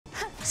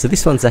So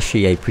this one's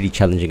actually a pretty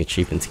challenging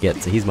achievement to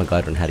get, so here's my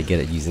guide on how to get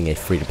it using a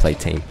free-to-play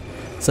team.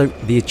 So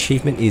the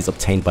achievement is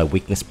obtained by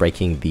weakness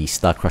breaking the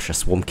Starcrusher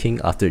Swarm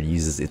King after it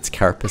uses its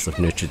Carapace of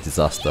Nurtured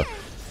Disaster.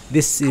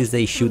 This is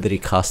a shield that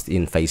it casts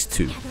in phase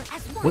 2.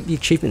 What the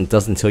achievement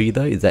doesn't tell you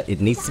though is that it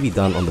needs to be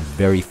done on the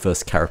very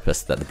first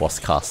Carapace that the boss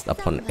casts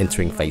upon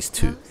entering phase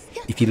 2.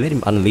 If you let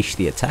him unleash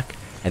the attack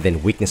and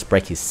then weakness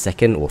break his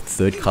second or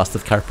third cast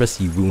of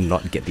Carapace, you will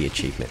not get the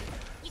achievement.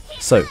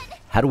 So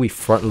how do we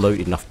front load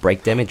enough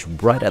break damage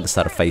right at the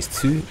start of phase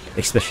 2,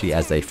 especially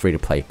as a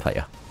free-to-play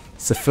player?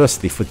 So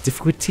firstly, for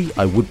difficulty,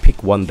 I would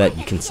pick one that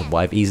you can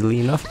survive easily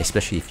enough,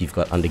 especially if you've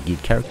got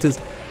undergeared characters,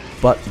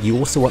 but you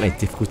also want a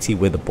difficulty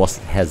where the boss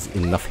has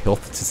enough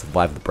health to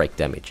survive the break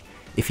damage.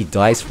 If he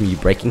dies from you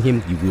breaking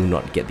him, you will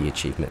not get the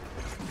achievement.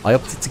 I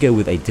opted to go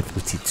with a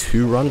difficulty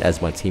 2 run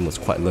as my team was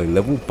quite low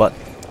level, but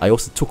I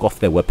also took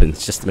off their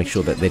weapons just to make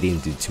sure that they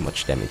didn't do too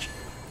much damage.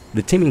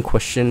 The team in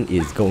question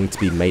is going to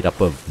be made up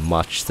of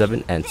March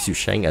 7 and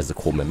Sushang as the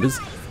core members,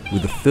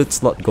 with the third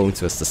slot going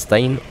to a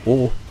sustain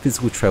or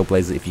physical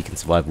trailblazer if you can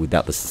survive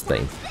without the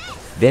sustain.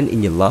 Then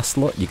in your last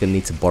slot you're going to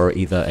need to borrow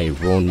either a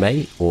Ron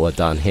Mei or a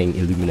Dan Heng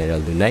Illuminator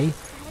Lune,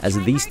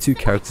 as these two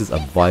characters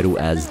are vital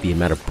as the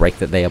amount of break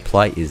that they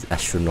apply is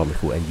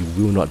astronomical and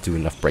you will not do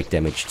enough break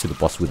damage to the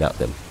boss without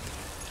them.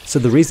 So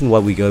the reason why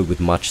we go with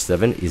March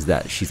 7 is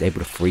that she's able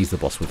to freeze the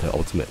boss with her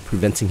ultimate,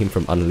 preventing him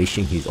from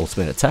unleashing his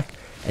ultimate attack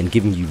and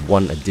giving you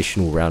one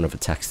additional round of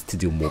attacks to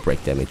deal more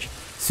break damage.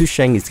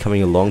 Sushang is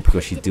coming along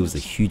because she deals a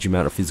huge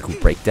amount of physical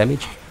break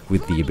damage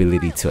with the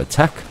ability to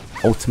attack,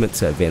 ultimate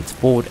to advance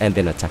forward and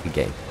then attack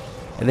again.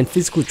 And then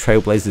physical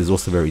trailblazer is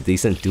also very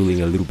decent,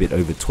 dealing a little bit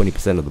over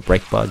 20% of the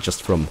break bar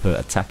just from her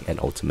attack and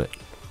ultimate.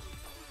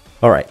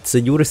 Alright, so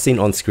you would have seen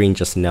on screen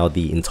just now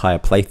the entire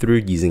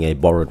playthrough using a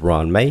borrowed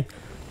Ran Mei,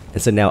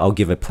 and so now I'll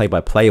give a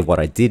play-by-play of what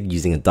I did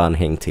using a Dan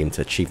Heng team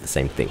to achieve the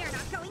same thing.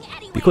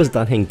 Because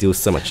Dan Heng deals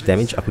so much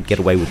damage, I could get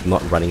away with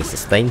not running a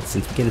sustain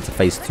since we get into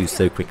phase 2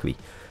 so quickly.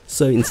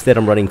 So instead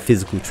I'm running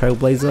physical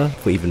trailblazer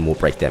for even more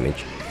break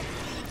damage.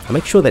 I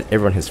make sure that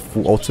everyone has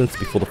full ultimates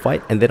before the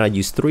fight, and then I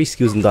use 3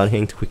 skills in Dan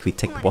Heng to quickly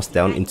take the boss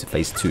down into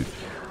phase 2.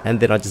 And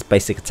then I just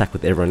basic attack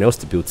with everyone else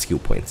to build skill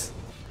points.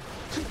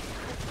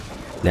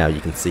 Now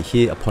you can see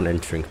here, upon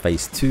entering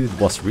phase 2, the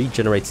boss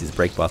regenerates his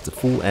break bar to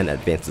full and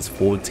advances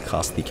forward to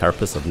cast the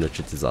Carapace of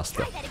Nurtured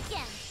Disaster.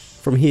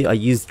 From here I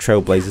used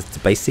Trailblazers to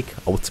basic,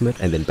 ultimate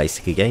and then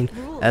basic again,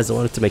 as I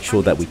wanted to make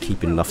sure that we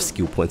keep enough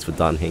skill points for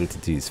Dan Heng to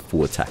do his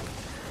full attack.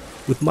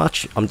 With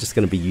March, I'm just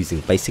going to be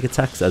using basic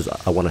attacks as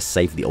I want to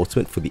save the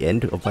ultimate for the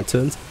end of my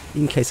turns,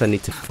 in case I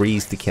need to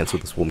freeze to cancel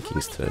the Swarm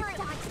King's turn.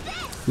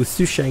 With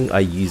Sushang, I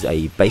use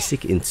a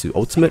basic into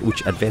ultimate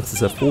which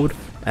advances her forward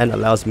and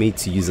allows me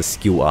to use a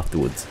skill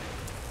afterwards.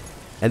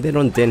 And then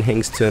on Dan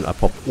Heng's turn I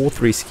pop all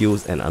 3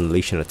 skills and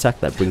unleash an attack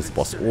that brings the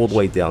boss all the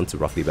way down to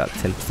roughly about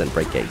 10%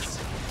 break gauge.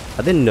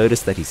 I then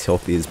noticed that his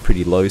health is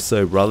pretty low,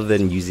 so rather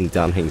than using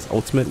Dan Heng's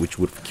ultimate which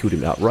would have killed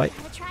him outright,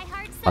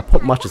 I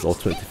popped March's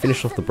ultimate to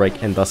finish off the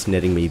break and thus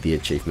netting me the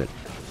achievement.